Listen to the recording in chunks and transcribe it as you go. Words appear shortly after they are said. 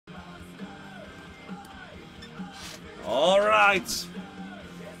All right.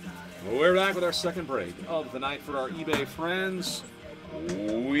 We're back with our second break of the night for our eBay friends.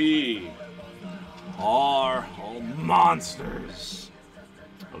 We are all monsters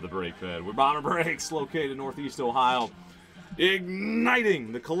of the brake pad. We're Bomber Brakes, located in Northeast Ohio,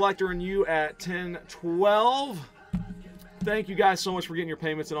 igniting the collector and you at 10/12. Thank you guys so much for getting your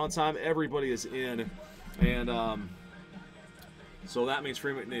payments in on time. Everybody is in, and so that means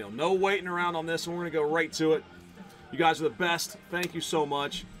free McNeil. No waiting around on this one. We're gonna go right to it. You guys are the best. Thank you so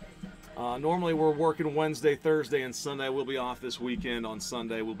much. Normally we're working Wednesday, Thursday, and Sunday. We'll be off this weekend. On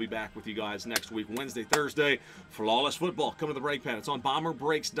Sunday, we'll be back with you guys next week. Wednesday, Thursday, flawless football. Come to the brake pad. It's on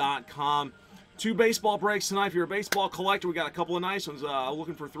bomberbrakes.com. 2 baseball breaks tonight. If you're a baseball collector, we got a couple of nice ones.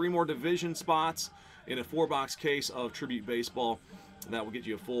 Looking for 3 more division spots in a 4-box case of Tribute Baseball. That will get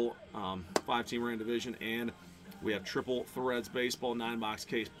you a full 5-team random division. And we have Triple Threads Baseball 9-box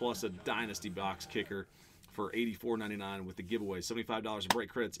case plus a Dynasty box kicker for $84.99 with the giveaway. $75 of break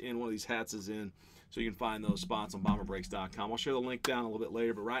credits in. One of these hats is in, so you can find those spots on bomberbrakes.com. I'll share the link down a little bit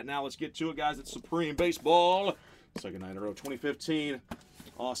later, but right now let's get to it, guys. It's Supreme Baseball. Second night in a row, 2015.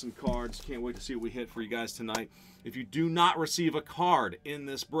 Awesome cards. Can't wait to see what we hit for you guys tonight. If you do not receive a card in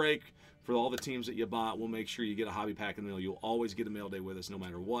this break for all the teams that you bought, we'll make sure you get a hobby pack in the mail. You'll always get a mail day with us no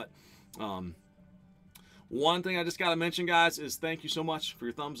matter what. One thing I just got to mention, guys, is thank you so much for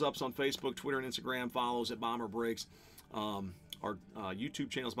your thumbs ups on Facebook, Twitter, and Instagram. Follows at Bomber Breaks. Our YouTube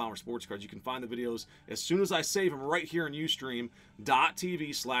channel is Bomber Sports Cards. You can find the videos as soon as I save them right here on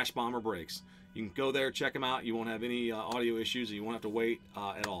Ustream.tv/Bomber Breaks. You can go there, check them out. You won't have any audio issues, and you won't have to wait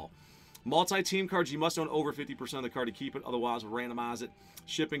at all. Multi-team cards, you must own over 50% of the card to keep it. Otherwise, we'll randomize it.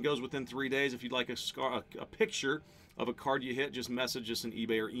 Shipping goes within 3 days. If you'd like a picture of a card you hit, just message us in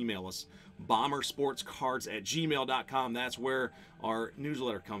eBay or email us. bombersportscards@gmail.com. That's where our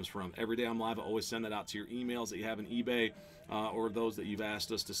newsletter comes from. Every day I'm live, I always send that out to your emails that you have in eBay or those that you've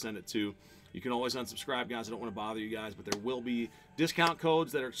asked us to send it to. You can always unsubscribe, guys. I don't want to bother you guys, but there will be discount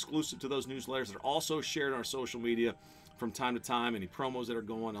codes that are exclusive to those newsletters that are also shared on our social media from time to time, any promos that are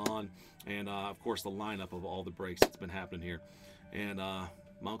going on, and of course the lineup of all the breaks that's been happening here. And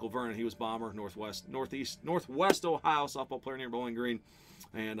my Uncle Vernon, he was Bomber, Northwest Ohio softball player near Bowling Green,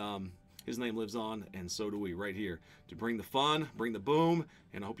 and his name lives on, and so do we right here to bring the fun, bring the boom,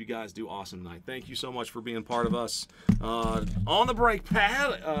 and I hope you guys do awesome tonight. Thank you so much for being part of us on the brake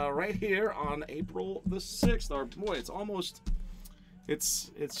pad right here on April the 6th. Boy, it's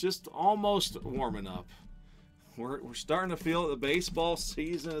just almost warming up. We're starting to feel that the baseball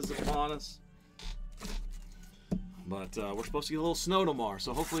season is upon us. But we're supposed to get a little snow tomorrow,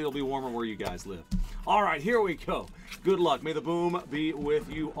 so hopefully it'll be warmer where you guys live. All right, here we go. Good luck. May the boom be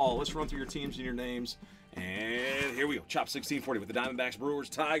with you all. Let's run through your teams and your names. And here we go. Chop 1640 with the Diamondbacks, Brewers,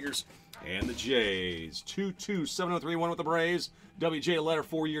 Tigers, and the Jays. 2-2-7-0-3-1 with the Braves. WJ letter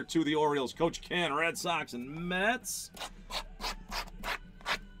 4 year 2, the Orioles. Coach Ken, Red Sox, and Mets.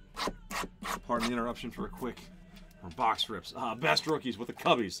 Pardon the interruption for a quick box rips. Best rookies with the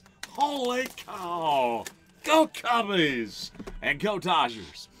Cubbies. Holy cow! Go Cubbies! And go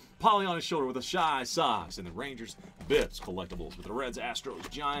Dodgers. Polly on his shoulder with the Shy Sox. And the Rangers, Bips collectibles with the Reds, Astros,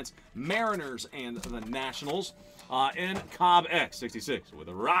 Giants, Mariners, and the Nationals. And Cobb X66 with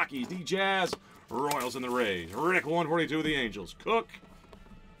the Rockies, D-Jazz, Royals, and the Rays. Rick 142 with the Angels. Cook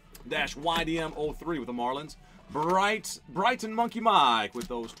 -YDM 03 with the Marlins. Brighton Monkey Mike with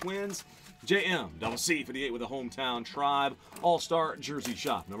those Twins. JM Double C 58 with the Hometown Tribe. All-Star Jersey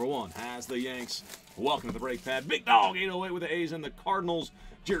Shop #1 has the Yanks. Welcome to the brake pad. Big Dog 808 with the A's and the Cardinals.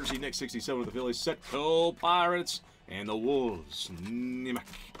 Jersey Nick 67 with the Phillies. Setco Pirates and the Wolves. Nimac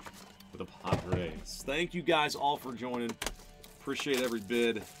with the Padres. Thank you guys all for joining. Appreciate every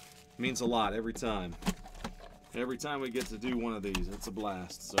bid. Means a lot every time. Every time we get to do one of these, it's a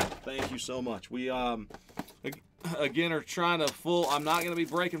blast. So thank you so much. We again are trying to I'm not going to be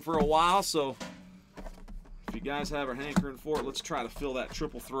breaking for a while, so if you guys have a hankering for it, let's try to fill that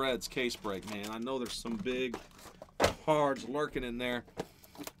Triple Threads case break, man. I know there's some big cards lurking in there.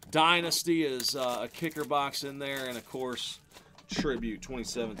 Dynasty is a kicker box in there, and of course Tribute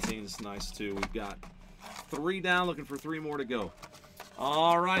 2017 is nice too. We've got 3 down, looking for 3 more to go.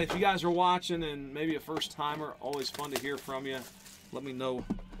 All right, if you guys are watching and maybe a first-timer, always fun to hear from you. Let me know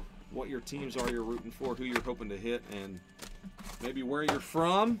what your teams are you're rooting for, who you're hoping to hit, and maybe where you're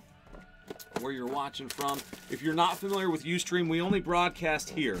from, where you're watching from. If you're not familiar with Ustream, we only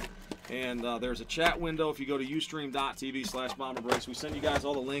broadcast here. And there's a chat window if you go to ustream.tv/Bomber Breaks. We send you guys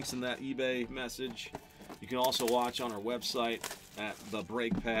all the links in that eBay message. You can also watch on our website at the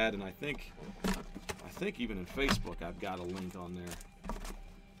brake pad, and I think even in Facebook I've got a link on there.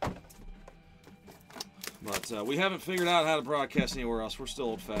 But we haven't figured out how to broadcast anywhere else. We're still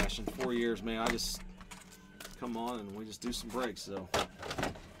old-fashioned. 4 years, man. I just come on and we just do some breaks. So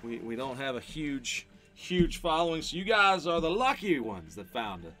we don't have a huge following. So you guys are the lucky ones that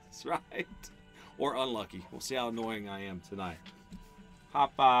found us, right? Or unlucky. We'll see how annoying I am tonight. High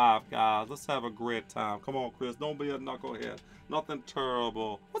five, guys. Let's have a great time. Come on, Chris. Don't be a knucklehead. Nothing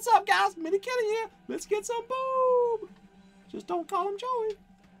terrible. What's up, guys? Mini Kenny here. Let's get some boob. Just don't call him Joey.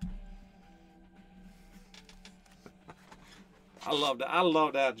 I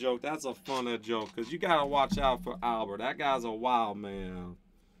love that joke. That's a funny joke because you got to watch out for Albert. That guy's a wild man.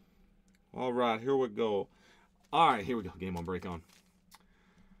 All right, here we go. All right, here we go. Game on, break on.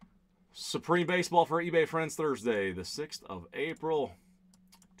 Supreme Baseball for eBay Friends Thursday, the 6th of April,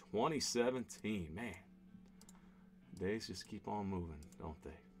 2017. Man, days just keep on moving, don't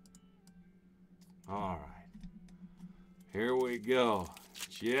they? All right. Here we go.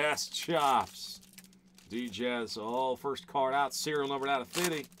 Jess Chops. D-Jazz, oh, first card out, serial number out of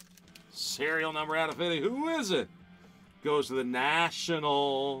 50. Serial number out of 50. Who is it? Goes to the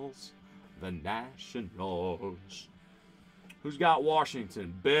Nationals. The Nationals. Who's got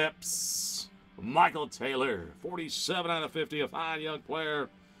Washington? Bips. Michael Taylor, 47 out of 50, a fine young player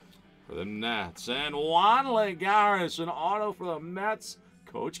for the Nats. And Juan Lagares, an auto for the Mets.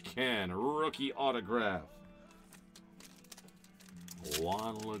 Coach Ken, rookie autograph.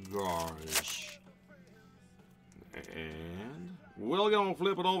 Juan Lagares. And we're going to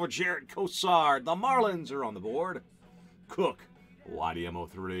flip it over. Jared Cosard. The Marlins are on the board. Cook,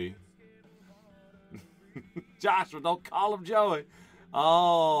 YDM03. Joshua, don't call him Joey.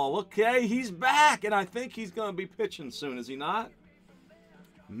 Oh, okay, he's back, and I think he's going to be pitching soon, is he not?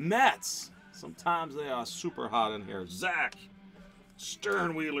 Mets. Sometimes they are super hot in here. Zach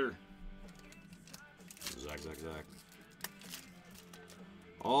Sternwheeler. Zach.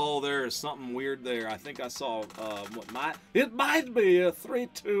 Oh, there is something weird there. I think I saw it might be a 3,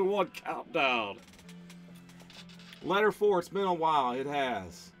 2, 1 countdown. Letter 4, it's been a while. It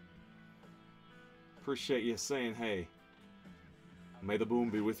has. Appreciate you saying, hey, may the boom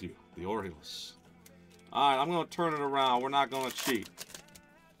be with you, the Orioles. All right, I'm going to turn it around. We're not going to cheat.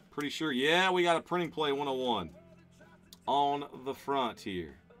 Pretty sure, yeah, we got a printing play 101 on the front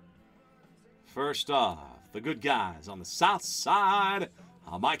here. First off, the good guys on the south side.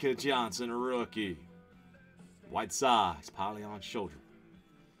 Micah Johnson, rookie. White Sox, piling on shoulder.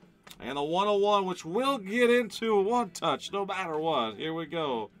 And the 101, which we'll get into one touch no matter what. Here we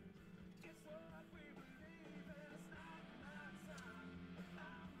go.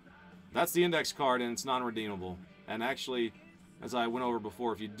 That's the index card, and it's non-redeemable. And actually, as I went over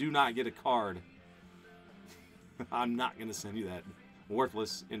before, if you do not get a card, I'm not going to send you that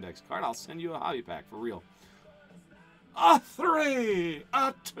worthless index card. I'll send you a hobby pack for real. A 3,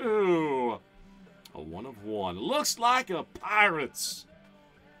 a 2, a 1 of 1. Looks like a Pirates.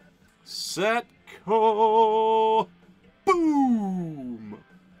 Set, go, boom.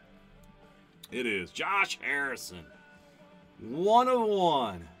 It is Josh Harrison. 1 of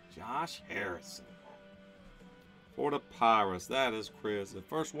 1. Josh Harrison. For the Pirates. That is Chris. The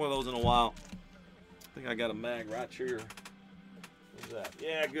first one of those in a while. I think I got a mag right here. What's that?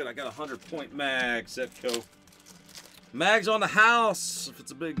 Yeah, good. I got a 100-point mag. Setco. Mags on the house. If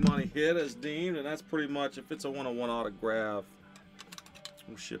it's a big money hit as deemed, and that's pretty much if it's a 101 autograph.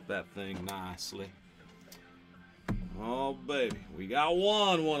 We'll ship that thing nicely. Oh, baby. We got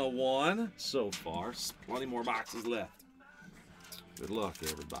one 101 so far. Plenty more boxes left. Good luck,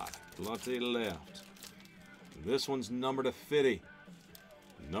 everybody. Plenty left. This one's number to 50.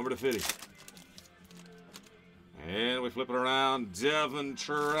 Number to 50. And we flip it around. Devin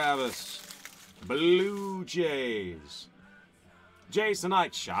Travis. Blue Jays. Jays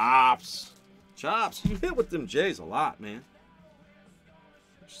tonight. Chops. Chops. You hit with them Jays a lot, man.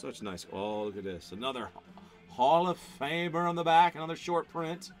 Such nice. Oh, look at this. Another Hall of Famer on the back. Another short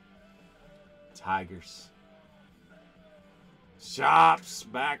print. Tigers. Chops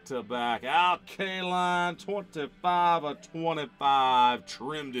back to back. Out K-line 25 of 25.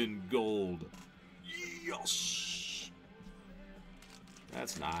 Trimmed in gold. Yes.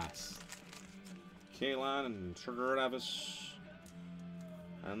 That's nice. K-line and Travis.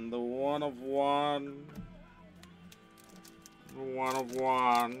 And the 1 of 1. The 1 of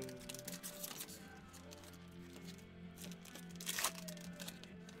 1.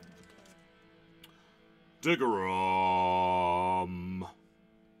 DeGrom.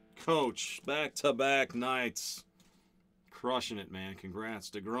 Coach, back-to-back nights. Crushing it, man. Congrats,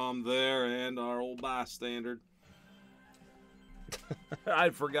 DeGrom there and our old bystander.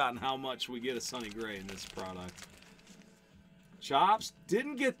 I'd forgotten how much we get of Sonny Gray in this product. Chops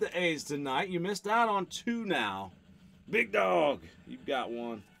didn't get the A's tonight. You missed out on 2 now. Big dog, you've got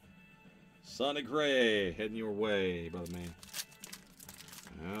one. Sonny Gray heading your way, brother man.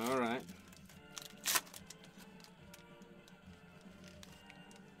 All right.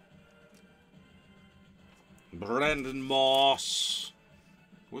 Brendan Moss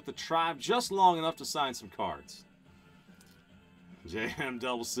with the Tribe just long enough to sign some cards.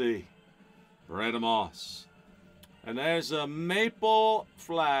 JMCC, Brendan Moss. And there's a maple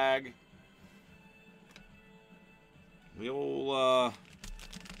flag. The old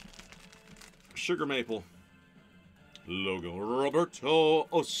sugar maple logo. Roberto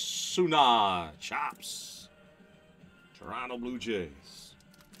Osuna, Chops. Toronto Blue Jays.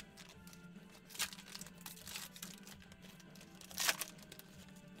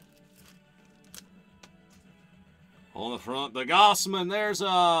 On the front, the Gossman. There's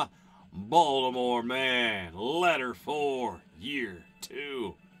a Baltimore man. Letter 4, year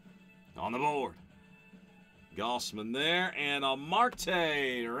 2. On the board. Gossman there. And a Marte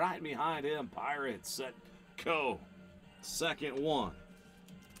right behind him. Pirates at Co. Second one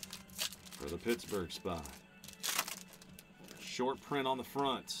for the Pittsburgh spot. Short print on the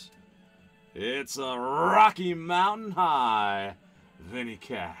front. It's a Rocky Mountain High. Vinny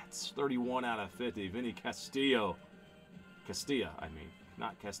Katz. 31 out of 50. Vinny Castillo. Castilla, I mean.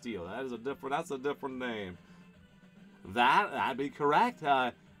 Not Castillo. That's a different name. That'd be correct.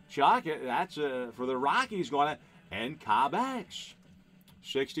 Chuck, that's for the Rockies going to. And Kabex.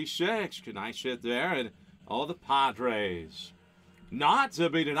 66. Nice shit there. And all the Padres. Not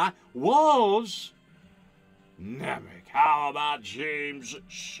to be denied. Wolves. Nemec. How about James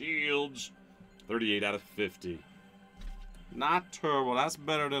Shields? 38 out of 50. Not terrible. That's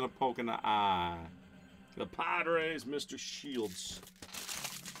better than a poke in the eye. The Padres, Mr. Shields.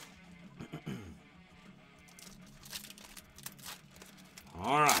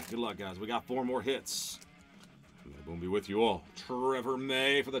 All right, good luck, guys. We got 4 more hits. We'll be with you all. Trevor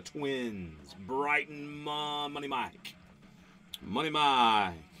May for the Twins. Brighton Money Mike. Money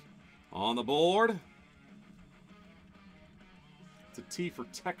Mike. On the board. It's a T for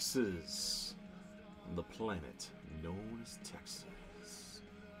Texas. The planet known as Texas.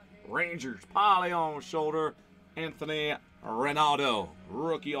 Rangers, Polly on shoulder. Anthony Renato.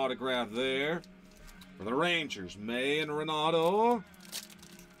 Rookie autograph there. For the Rangers, May and Renato.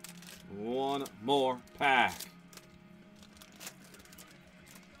 One more pack.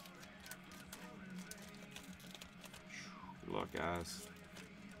 Good luck, guys.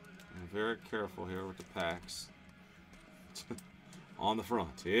 I'm very careful here with the packs. On the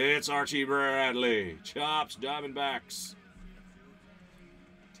front, it's Archie Bradley. Chops, Diamondbacks.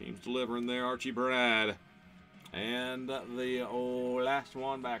 Team's delivering there, Archie Brad. And the last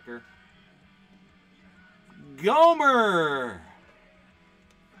one backer. Gomer.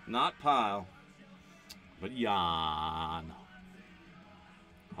 Not Pyle, but Jan.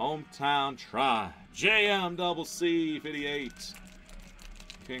 Hometown Tribe. JMCC 58.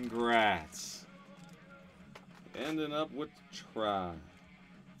 Congrats. Ending up with the Tribe.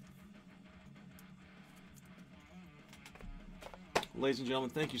 Ladies and gentlemen,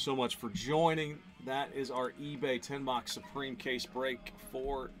 thank you so much for joining. That is our eBay 10-box Supreme case break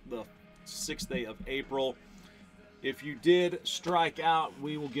for the 6th day of April. If you did strike out,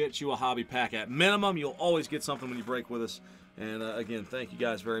 we will get you a hobby pack at minimum. You'll always get something when you break with us. And again, thank you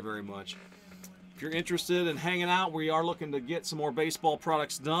guys very, very much. If you're interested in hanging out, we are looking to get some more baseball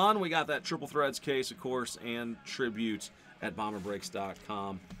products done. We got that Triple Threads case, of course, and Tribute at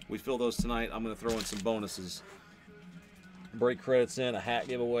bomberbreaks.com. We fill those tonight. I'm going to throw in some bonuses. Break credits in, a hat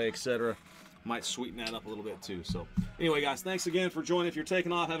giveaway, etc. Might sweeten that up a little bit too. So anyway, guys, thanks again for joining. If you're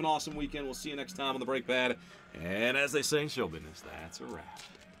taking off, have an awesome weekend. We'll see you next time on the Break Pad. And as they say in show business, that's a wrap.